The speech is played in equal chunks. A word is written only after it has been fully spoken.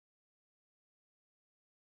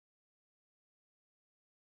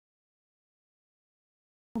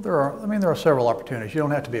There are several opportunities. You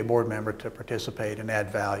don't have to be a board member to participate and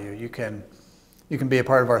add value. You can be a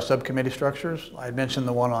part of our subcommittee structures. I mentioned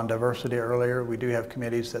the one on diversity earlier. We do have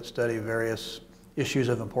committees that study various issues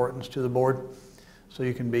of importance to the board. So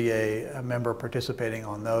you can be a member participating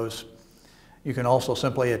on those. You can also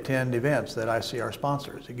simply attend events that ICR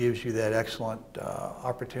sponsors. It gives you that excellent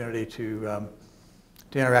opportunity to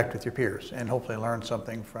interact with your peers and hopefully learn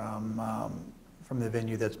something from the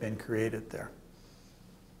venue that's been created there.